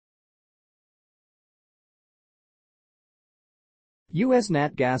U.S.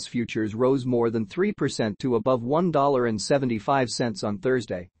 nat gas futures rose more than 3% to above $1.75 on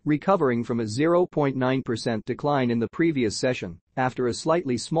Thursday, recovering from a 0.9% decline in the previous session after a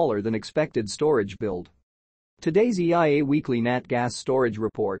slightly smaller than expected storage build. Today's EIA weekly nat gas storage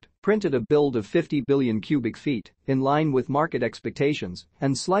report printed a build of 50 billion cubic feet, in line with market expectations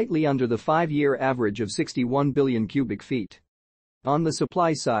and slightly under the 5-year average of 61 billion cubic feet. On the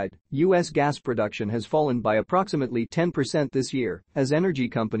supply side, U.S. gas production has fallen by approximately 10% this year as energy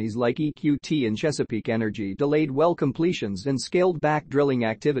companies like EQT and Chesapeake Energy delayed well completions and scaled back drilling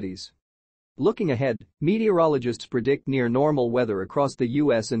activities. Looking ahead, meteorologists predict near normal weather across the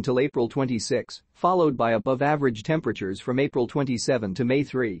U.S. until April 26, followed by above-average temperatures from April 27 to May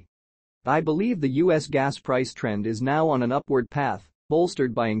 3. I believe the U.S. gas price trend is now on an upward path,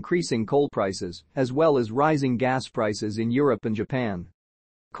 bolstered by increasing coal prices as well as rising gas prices in Europe and Japan.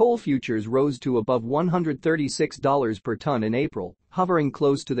 Coal futures rose to above $136 per ton in April, hovering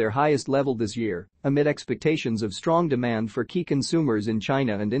close to their highest level this year, amid expectations of strong demand for key consumers in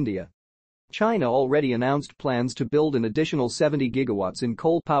China and India. China already announced plans to build an additional 70 gigawatts in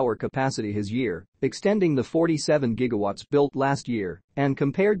coal power capacity this year, extending the 47 gigawatts built last year and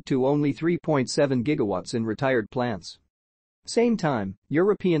compared to only 3.7 gigawatts in retired plants. Same time,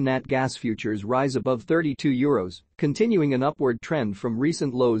 European nat gas futures rise above €32, continuing an upward trend from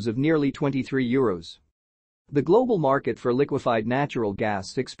recent lows of nearly €23. The global market for liquefied natural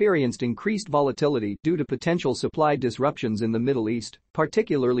gas experienced increased volatility due to potential supply disruptions in the Middle East,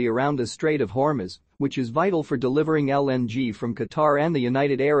 particularly around the Strait of Hormuz, which is vital for delivering LNG from Qatar and the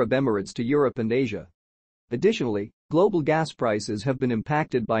United Arab Emirates to Europe and Asia. Additionally, global gas prices have been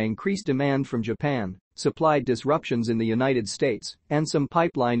impacted by increased demand from Japan, supply disruptions in the United States, and some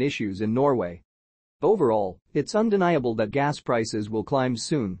pipeline issues in Norway. Overall, it's undeniable that gas prices will climb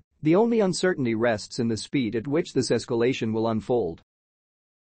soon. The only uncertainty rests in the speed at which this escalation will unfold.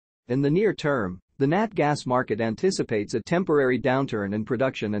 In the near term, the nat gas market anticipates a temporary downturn in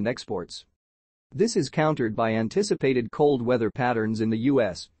production and exports. This is countered by anticipated cold weather patterns in the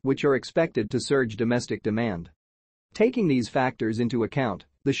U.S., which are expected to surge domestic demand. Taking these factors into account,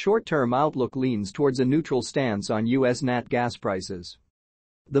 the short-term outlook leans towards a neutral stance on U.S. nat gas prices.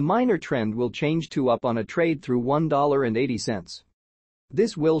 The minor trend will change to up on a trade through $1.80.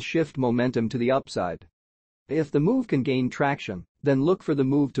 This will shift momentum to the upside. If the move can gain traction, then look for the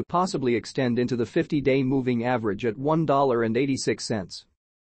move to possibly extend into the 50-day moving average at $1.86.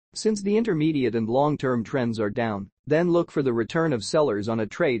 Since the intermediate and long-term trends are down, then look for the return of sellers on a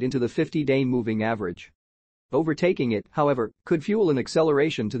trade into the 50-day moving average. Overtaking it, however, could fuel an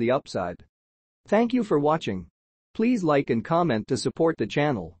acceleration to the upside. Thank you for watching. Please like and comment to support the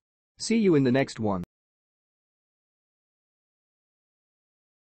channel. See you in the next one.